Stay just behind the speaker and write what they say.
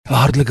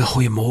Hartlike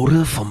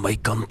goeiemôre van my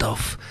kant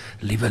af,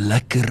 liewe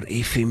lekker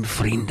FM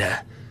vriende.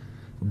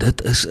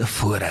 Dit is 'n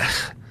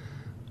voorreg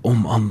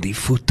om aan die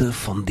voete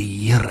van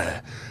die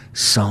Here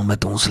saam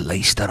met ons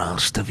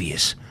luisteraars te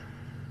wees.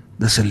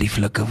 Dis 'n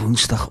lieflike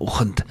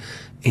Woensdagoggend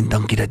en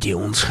dankie dat jy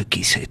ons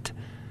gekies het.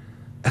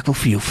 Ek wil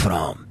vir jou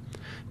vra,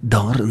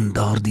 daar in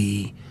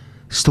daardie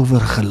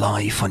stowwerige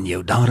laai van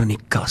jou, daar in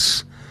die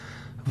kas,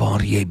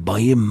 waar jy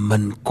baie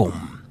min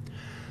kom,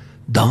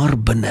 daar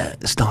binne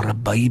is daar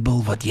 'n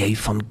Bybel wat jy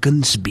van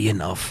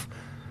kindsbeen af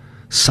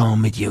saam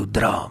met jou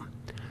dra,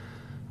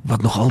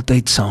 wat nog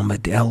altyd saam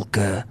met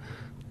elke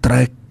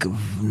trek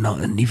na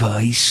 'n nuwe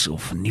huis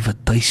of 'n nuwe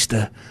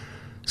tuiste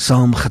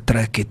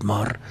saamgetrek het,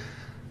 maar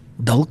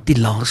dalk die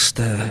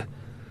laaste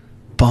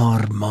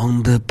paar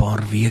maande,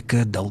 paar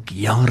weke, dalk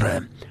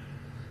jare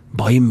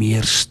baie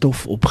meer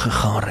stof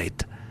opgegaar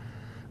het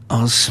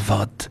as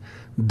wat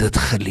dit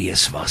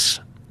gelees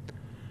was.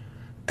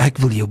 Ek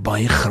wil jou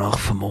baie graag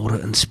vanmôre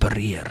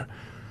inspireer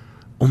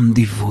om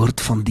die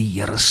woord van die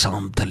Here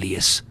saam te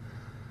lees.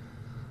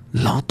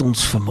 Laat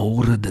ons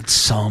vanmôre dit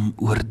saam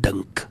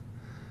oordink.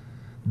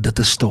 Dit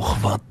is tog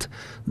wat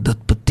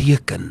dit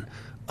beteken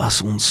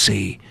as ons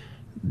sê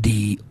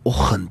die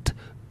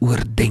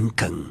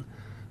oggendoordenking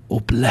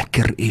op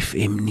Lekker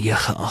FM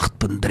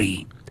 98.3.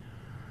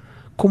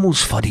 Kom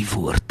ons vat die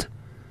woord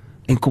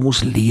en kom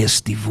ons lees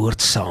die woord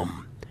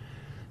saam.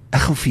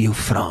 Ek gaan vir jou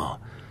vra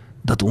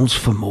dat ons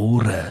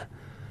vanmôre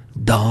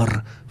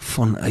daar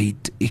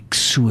vanuit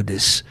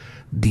Exodus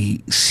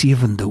die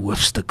 7de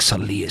hoofstuk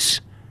sal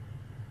lees.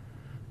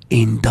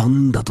 En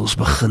dan dat ons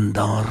begin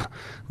daar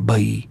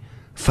by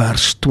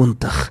vers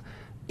 20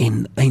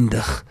 en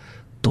eindig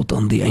tot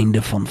aan die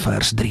einde van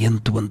vers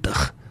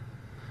 23.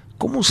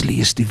 Kom ons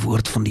lees die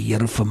woord van die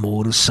Here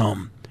vanmôre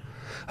saam.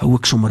 Hou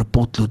ek sommer 'n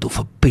potlood of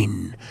 'n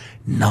pen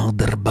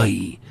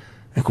naderby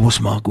en kom ons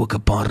maak ook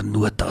 'n paar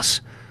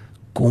notas.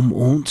 Kom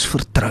ons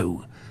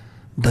vertrou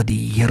dat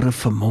die Here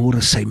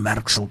vanmôre sy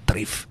merk sal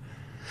tref.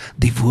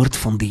 Die woord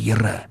van die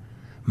Here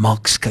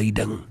maak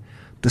skeiding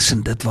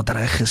tussen dit wat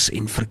reg is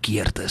en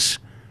verkeerd is.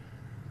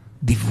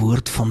 Die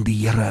woord van die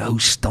Here hou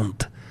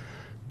stand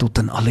tot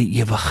in alle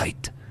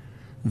ewigheid.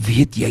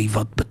 Weet jy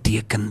wat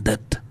beteken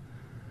dit?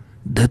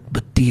 Dit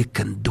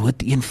beteken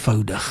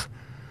doeteenvoudig,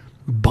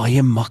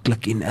 baie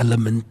maklik en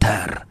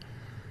elementêr,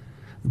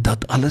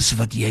 dat alles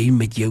wat jy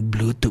met jou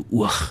blote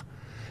oog,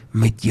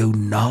 met jou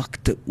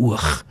naakte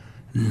oog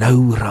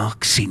nou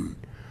raak sien,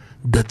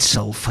 dit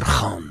sal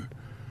vergaan.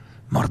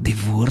 Maar die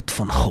woord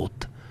van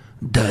God,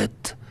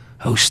 dit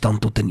hou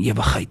stand tot in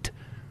ewigheid.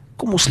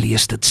 Kom ons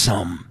lees dit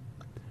saam.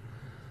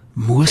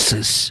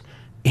 Moses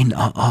en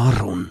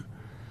Aaron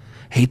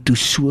het toe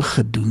so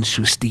gedoen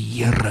soos die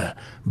Here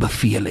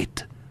beveel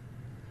het.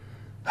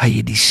 Hy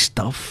het die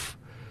staf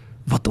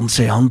wat aan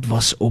sy hand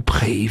was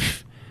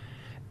opgehef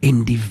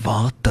en die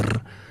water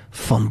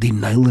van die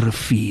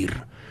Nylrivier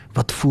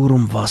wat voor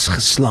hom was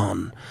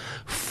geslaan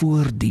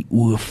voor die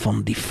oë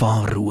van die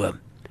Farao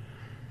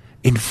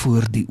en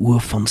voor die oë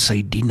van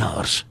sy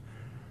dienaars,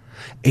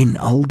 en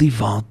al die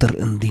water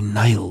in die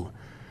Nyl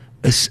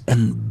is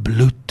in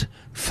bloed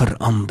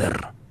verander,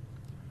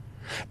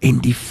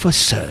 en die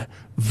visse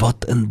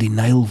wat in die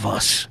Nyl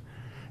was,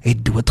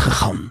 het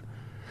doodgegaan,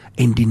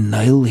 en die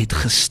Nyl het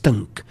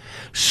gestink,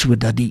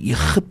 sodat die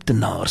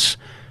Egiptenaars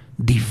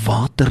die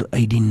water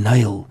uit die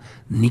Nyl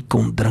nie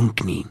kon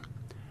drink nie.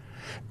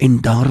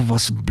 En daar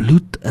was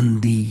bloed in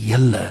die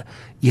hele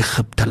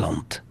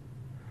Egipteland.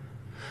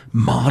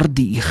 Maar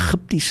die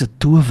Egiptiese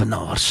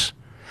towenaars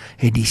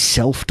het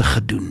dieselfde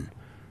gedoen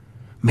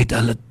met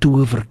hulle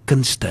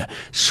towerkunste,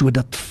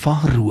 sodat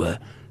Farao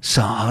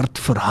se hart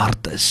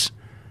verhard is.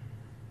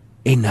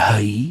 En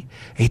hy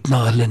het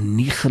na hulle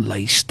nie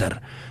geluister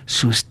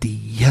soos die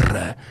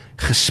Here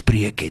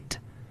gespreek het.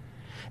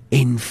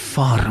 En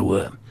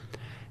Farao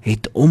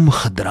het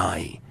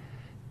omgedraai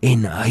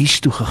en huis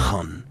toe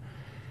gegaan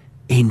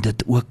en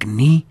dit ook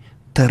nie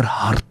ter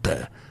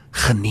harte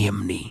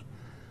geneem nie.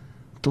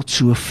 Tot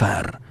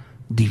sover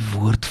die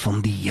woord van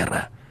die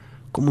Here.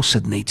 Kom ons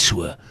sit net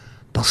so,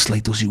 dan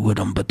sluit ons die oë,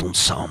 dan bid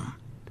ons saam.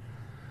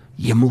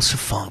 Hemelse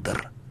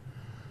Vader,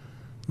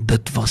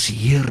 dit was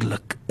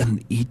heerlik in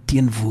U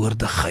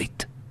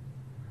teenwoordigheid.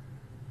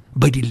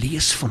 By die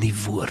lees van die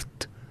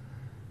woord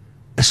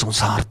is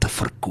ons harte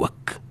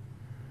verkook.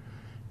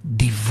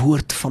 Die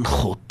woord van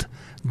God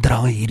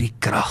dra hierdie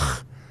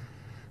krag,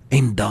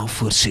 en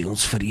daarvoor sê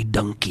ons vir U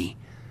dankie.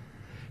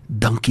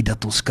 Dankie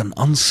dat ons kan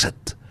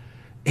aansit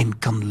en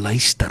kan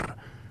luister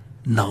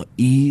na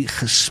U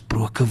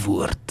gesproke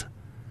woord.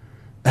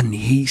 In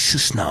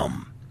Jesus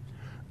naam.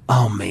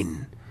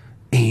 Amen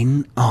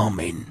en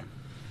amen.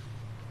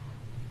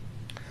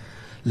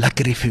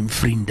 Lekker FM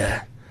vriende,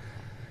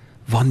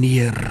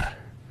 wanneer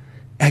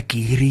ek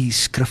hierdie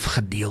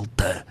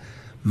skrifgedeelte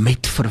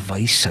met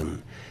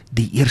verwysing,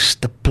 die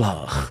eerste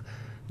plaag,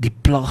 die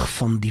plaag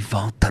van die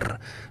water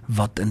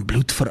wat in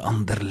bloed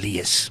verander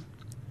lees,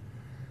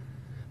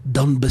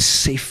 dan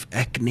besef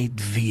ek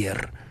net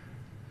weer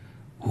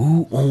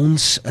hoe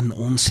ons in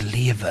ons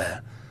lewe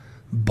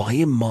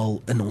baie maal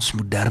in ons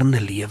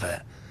moderne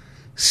lewe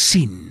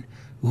sien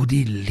hoe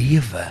die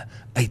lewe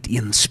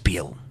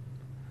uiteenspeel.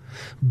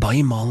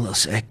 Baie maal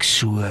as ek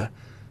so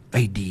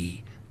uit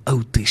die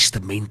Ou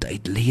Testament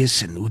uitlees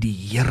en hoe die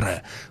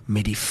Here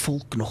met die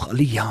volk nog al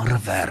die jare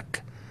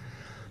werk,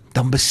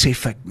 dan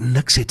besef ek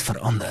niks het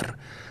verander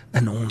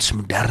in ons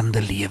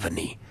moderne lewe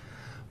nie.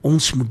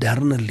 Ons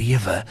moderne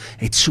lewe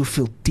het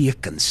soveel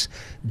tekens,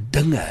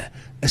 dinge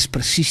is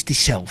presies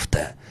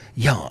dieselfde.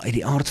 Ja, uit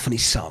die aard van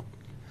die saak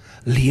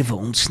lewe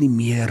ons nie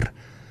meer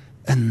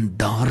in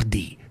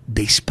daardie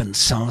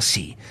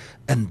dispensasie,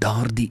 in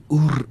daardie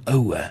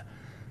oeroue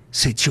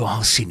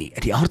situasie nie.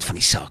 Uit die aard van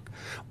die saak,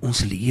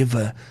 ons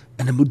lewe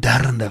in 'n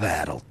moderne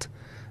wêreld.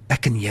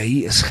 Ek en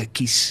jy is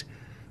gekies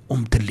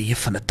om te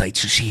leef in 'n tyd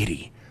soos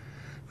hierdie.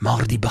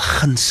 Maar die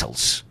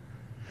beginsels,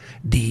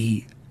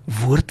 die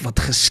woord wat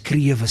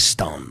geskrewe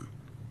staan,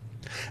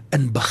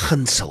 in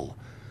beginsel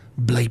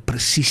bly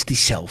presies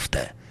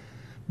dieselfde.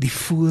 Die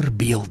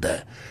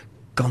voorbeelde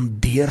kan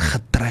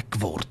deurgetrek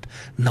word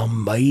na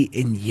my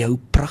en jou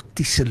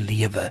praktiese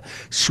lewe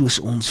soos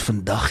ons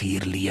vandag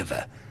hier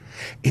lewe.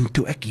 En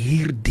toe ek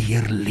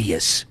hierdeur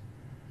lees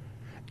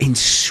en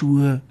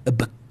so 'n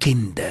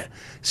bekende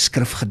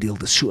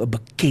skrifgedeelte, so 'n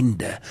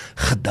bekende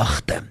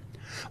gedagte.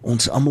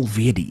 Ons almal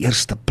weet die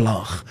eerste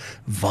plaag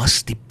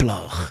was die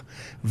plaag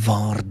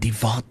waar die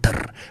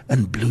water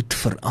in bloed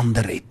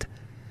verander het.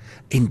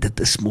 En dit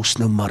is mos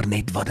nou maar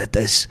net wat dit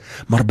is.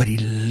 Maar by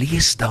die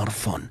lees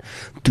daarvan,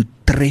 toe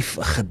tref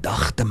 'n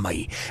gedagte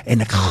my,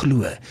 en ek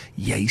glo,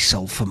 jy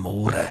sal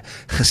vanmôre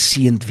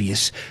geseënd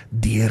wees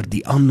deur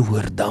die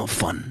aanhoor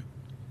daarvan.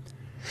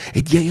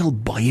 Het jy al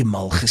baie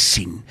maal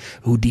gesien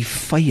hoe die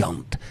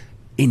vyand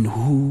en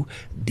hoe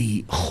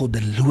die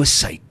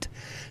goddeloosheid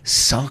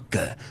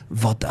sake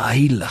wat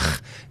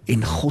heilig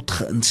en God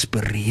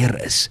geïnspireer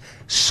is,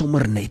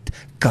 sommer net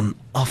kan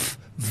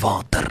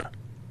afwater?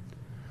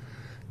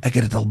 Ek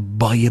het dit al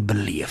baie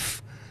beleef.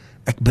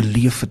 Ek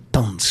beleef het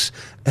tans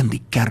in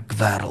die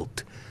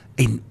kerkwêreld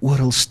en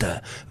oralste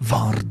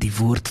waar die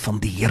woord van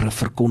die Here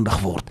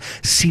verkondig word,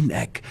 sien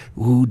ek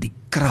hoe die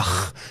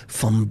krag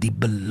van die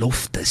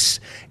beloftes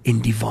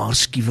en die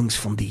waarskuwings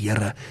van die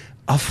Here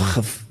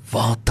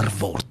afgewater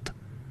word.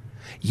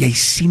 Jy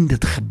sien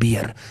dit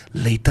gebeur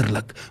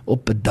letterlik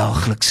op 'n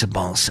daaglikse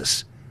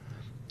basis.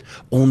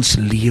 Ons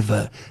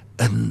lewe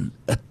in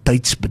 'n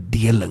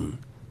tydsbedeling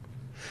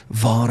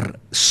waar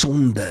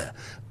sonde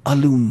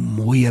al hoe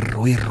mooier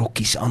rooi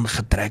rokkies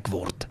aangetrek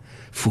word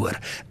voor.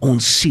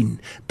 Ons sien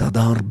dat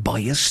daar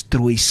baie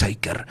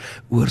strooisuiker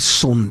oor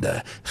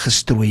sonde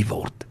gestrooi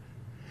word.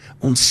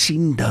 Ons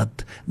sien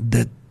dat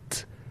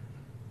dit,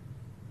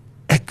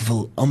 ek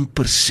wil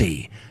amper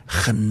sê,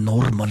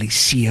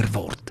 genormaliseer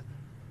word.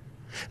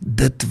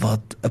 Dit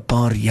wat 'n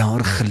paar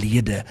jaar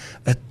gelede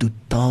 'n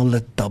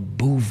totale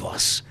taboe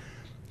was,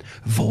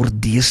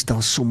 word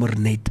deesdae sommer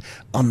net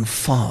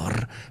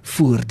aanvaar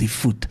voor die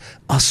voet,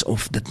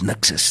 asof dit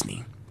niks is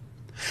nie.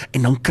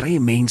 En dan kry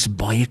 'n mens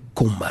baie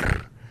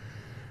kommer.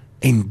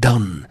 En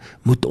dan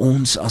moet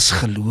ons as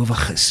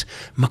gelowiges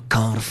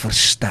mekaar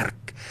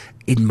versterk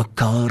en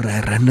mekaar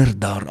herinner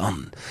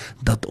daaraan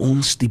dat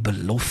ons die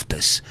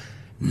beloftes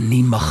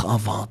nie mag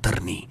afwater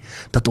nie,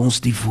 dat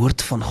ons die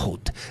woord van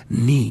God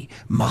nie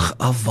mag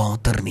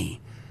afwater nie.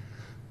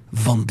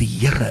 Want die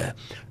Here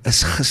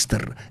is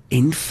gister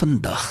en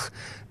vandag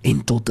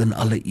en tot in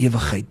alle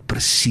ewigheid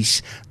presies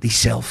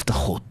dieselfde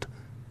God.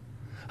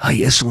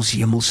 Hy is ons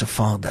hemelse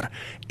Vader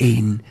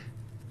en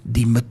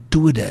die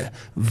metode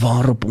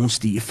waarop ons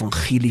die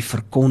evangelie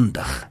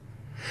verkondig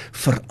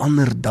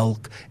verander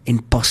dalk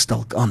en pas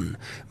dalk aan,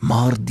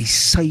 maar die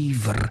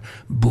suiwer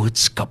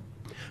boodskap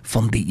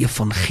van die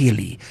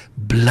evangelie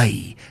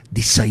bly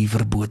die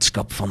suiwer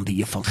boodskap van die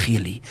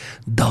evangelie.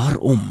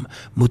 Daarom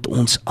moet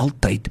ons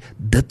altyd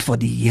dit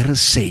wat die Here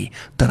sê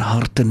ter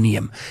harte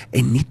neem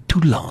en nie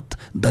toelaat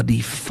dat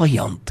die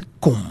vyand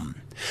kom,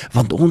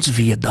 want ons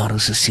weet daar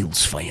is 'n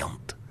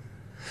sielsvyand.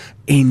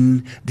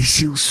 En die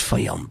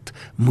sielsvyand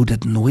moet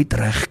dit nooit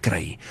reg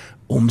kry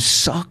om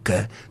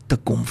sake te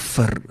kom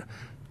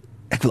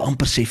ek wil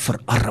amper sê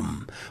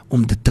verarm,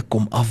 om dit te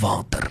kom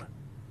afwater.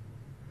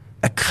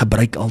 Ek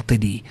gebruik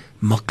altyd die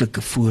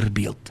maklike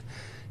voorbeeld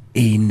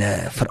en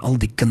veral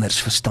die kinders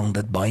verstaan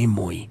dit baie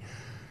mooi.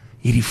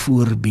 Hierdie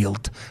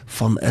voorbeeld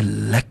van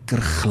 'n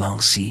lekker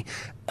glasie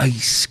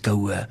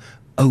yskoue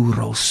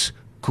Ouros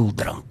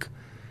koeldrank.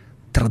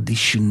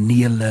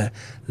 Tradisionele,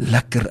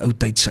 lekker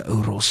oudtydse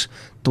Ouros,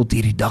 tot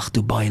hierdie dag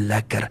toe baie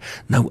lekker.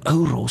 Nou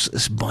Ouros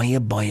is baie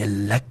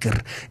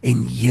lekker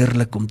en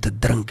heerlik om te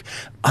drink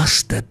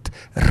as dit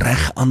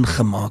reg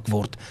aangemaak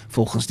word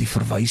volgens die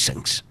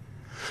verwysings.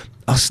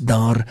 As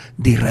daar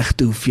die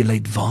regte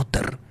hoeveelheid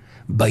water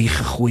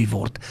bygegooi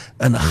word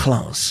in 'n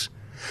glas.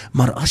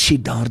 Maar as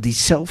jy daar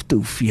dieselfde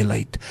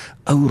hoeveelheid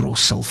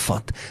Ouros sal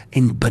vat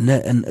en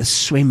binne in 'n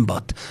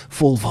swembad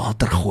vol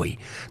water gooi,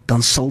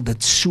 dan sal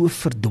dit so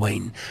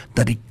verdwyn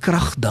dat die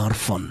krag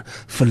daarvan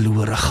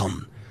verlore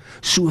gaan.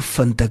 So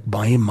vind ek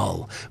baie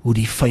maal hoe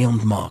die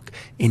vyand maak,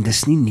 en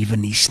dis nie nuwe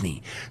nuus nie.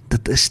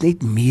 Dit is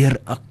net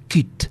meer 'n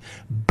akuut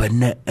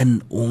binne in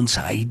ons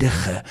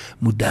huidige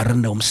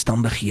moderne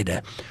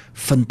omstandighede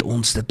vind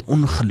ons dit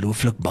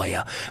ongelooflik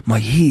baie,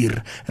 maar hier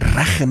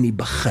reg in die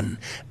begin,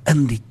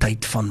 in die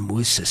tyd van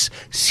Moses,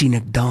 sien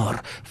ek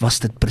daar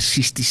was dit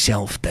presies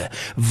dieselfde,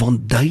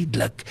 want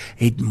duidelik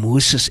het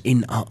Moses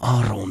en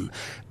Aaron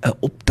 'n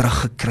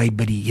opdrag gekry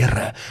by die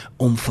Here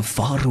om vir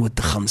Farao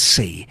te gaan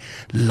sê,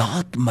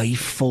 laat my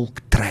volk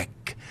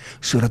trek,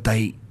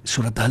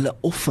 sodat hulle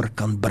offer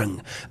kan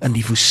bring in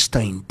die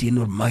woestyn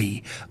teenoor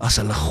my as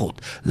hulle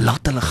God,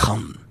 laat hulle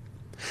gaan.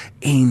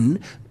 En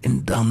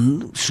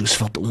dan, soos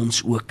wat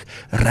ons ook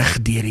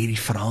reg deur hierdie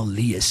verhaal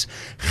lees,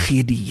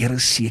 gee die Here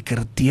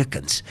sekere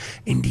tekens,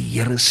 en die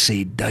Here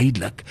sê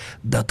duidelik,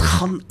 dat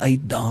gaan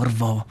uit daar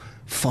waar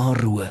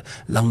Farao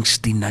langs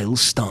die Nyl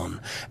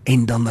staan,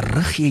 en dan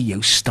rig jy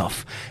jou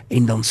staf,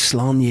 en dan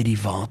slaan jy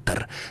die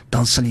water,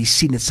 dan sal jy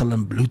sien, dit sal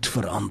in bloed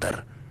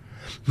verander.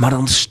 Maar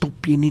dan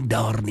stop jy nie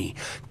daar nie,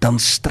 dan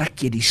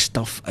strek jy die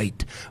staf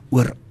uit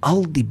oor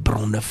al die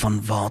bronne van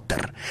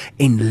water,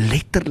 en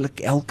letterlik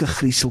elke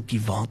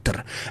grieseltjie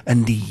water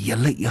in die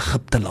hele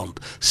Egipteland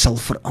sal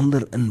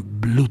verander in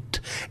bloed,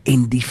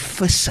 en die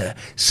visse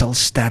sal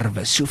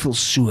sterwe, soveel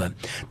so,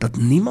 dat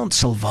niemand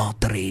sal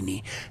water hê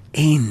nie,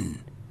 en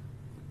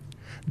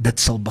dit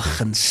sal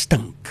begin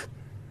stink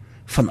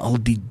van al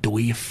die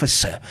dooie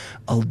visse,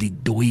 al die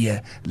dooie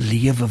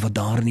lewe wat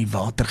daar in die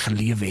water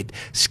geleef het,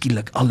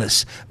 skielik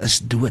alles is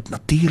dood.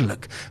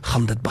 Natuurlik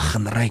gaan dit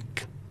begin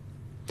ryk.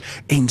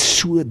 En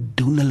so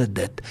doen hulle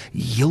dit,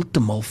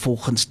 heeltemal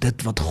volgens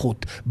dit wat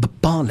God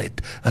bepaal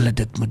het, hulle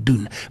dit moet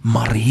doen.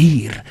 Maar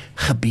hier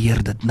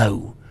gebeur dit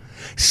nou.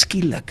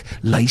 Skielik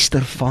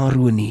luister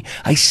Farao nie,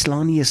 hy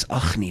slaan nie eens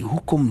ag nie,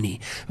 hoekom nie?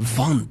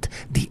 Want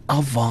die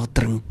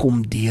afwatering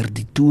kom deur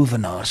die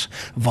towenaars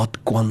wat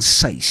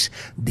Kwanseis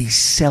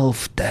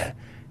dieselfde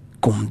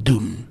kom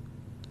doen.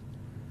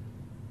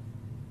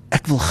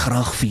 Ek wil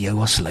graag vir jou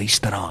as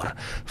luisteraar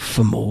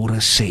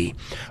vanmôre sê,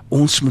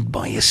 ons moet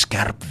baie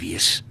skerp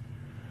wees.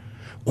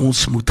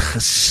 Ons moet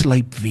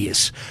geslyp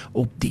wees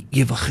op die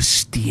ewige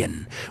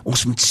steen.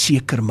 Ons moet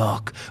seker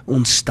maak,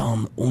 ons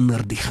staan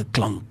onder die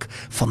geklank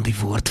van die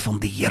woord van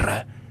die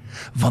Here.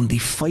 Want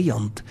die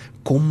vyand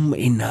kom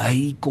en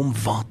hy kom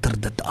water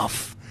dit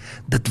af.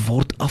 Dit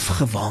word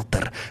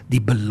afgewater,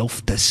 die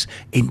beloftes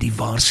en die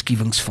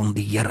waarskuwings van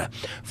die Here.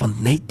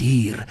 Want net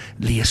hier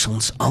lees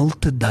ons al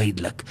te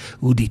duidelik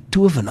hoe die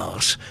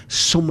towenaars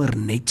sommer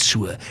net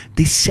so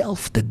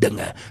dieselfde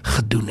dinge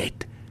gedoen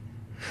het.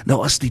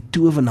 Nou as die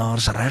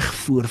towenaars reg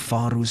voor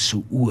Farao se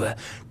oë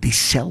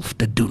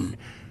dieselfde doen,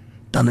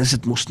 dan is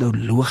dit mos nou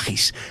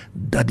logies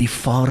dat die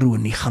Farao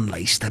nie gaan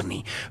luister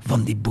nie,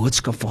 want die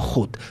boodskap van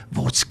God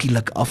word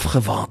skielik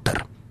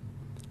afgewater.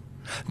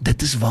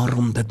 Dit is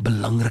waarom dit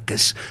belangrik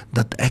is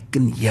dat ek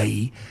en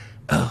jy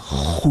 'n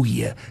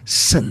goeie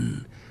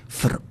sin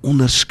vir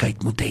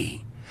onderskeid moet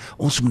hê.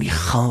 Ons moet die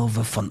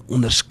gawe van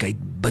onderskeid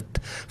bid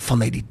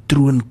vanuit die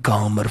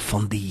troonkamer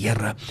van die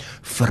Here,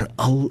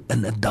 veral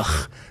in 'n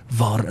dag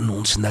waarin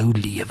ons nou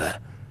lewe.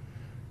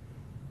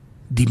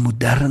 Die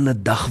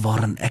moderne dag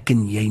waarin ek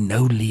en jy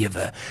nou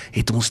lewe,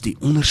 het ons die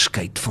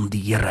onderskeid van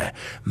die Here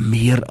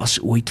meer as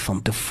ooit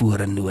van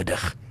tevore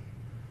nodig.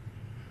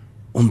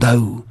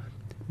 Onthou,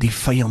 die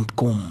vyand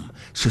kom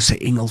soos 'n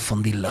engel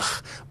van die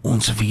lig,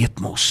 ons weet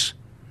mos.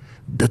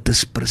 Dit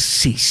is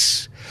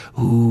presies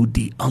hoe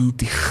die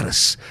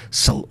anti-kris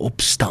sal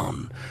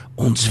opstaan.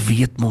 Ons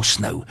weet mos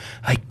nou,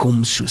 hy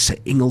kom soos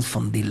 'n engel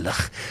van die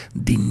lig.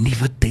 Die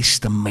Nuwe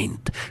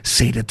Testament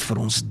sê dit vir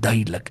ons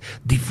duidelik.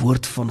 Die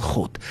woord van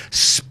God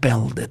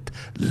spel dit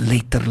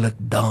letterlik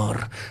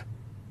daar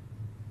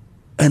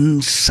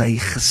in sy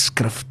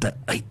geskrifte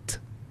uit.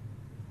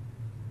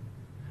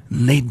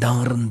 Net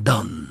daar en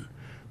dan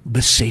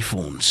besef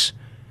ons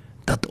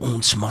dat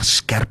ons maar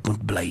skerp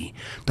moet bly,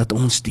 dat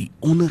ons die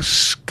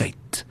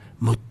onderskeid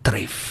moet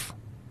tref.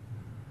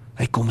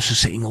 Hy kom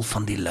soos 'n engel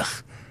van die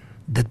lig.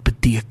 Dit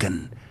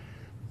beteken,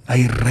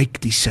 hy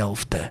ryk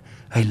dieselfde,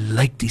 hy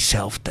lyk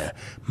dieselfde,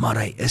 maar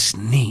hy is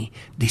nie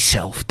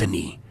dieselfde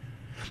nie.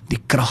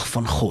 Die krag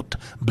van God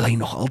bly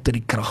nog altyd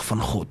die krag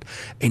van God,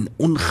 en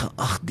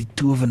ongeag die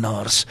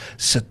towenaars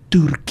se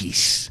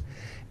toertjies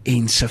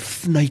en se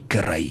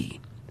fnuikery,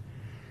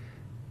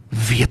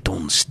 weet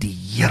ons die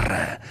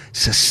Here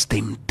se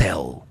stem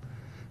tel,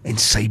 en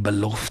sy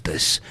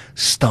beloftes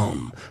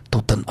staan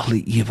tot in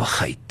alle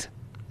ewigheid.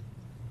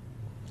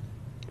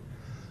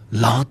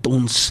 Laat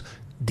ons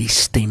die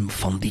stem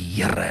van die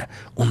Here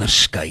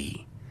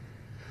onderskei.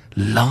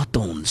 Laat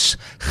ons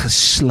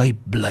geslyp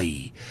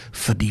bly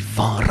vir die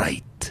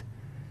waarheid.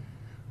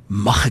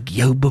 Mag ek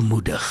jou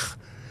bemoedig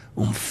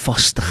om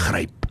vas te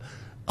gryp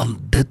aan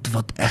dit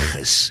wat eg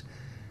is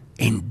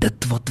en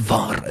dit wat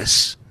waar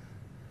is.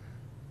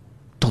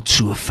 Tot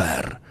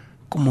sover,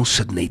 kom ons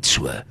sit net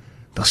so,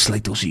 dan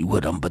sluit ons die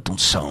oë, dan bid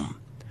ons saam.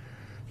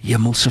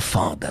 Hemelse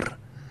Vader,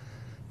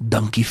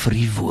 dankie vir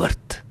u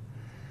woord.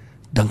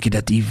 Dankie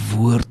dat u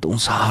woord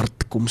ons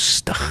hart kom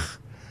stig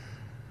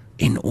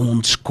en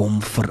ons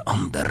kom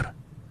verander.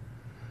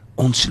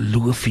 Ons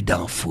loof u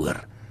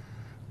daarvoor.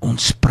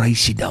 Ons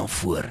prys U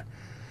daarvoor.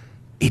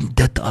 En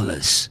dit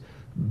alles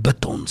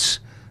bid ons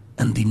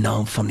in die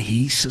naam van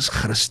Jesus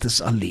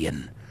Christus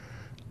alleen.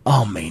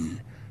 Amen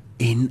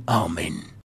en amen.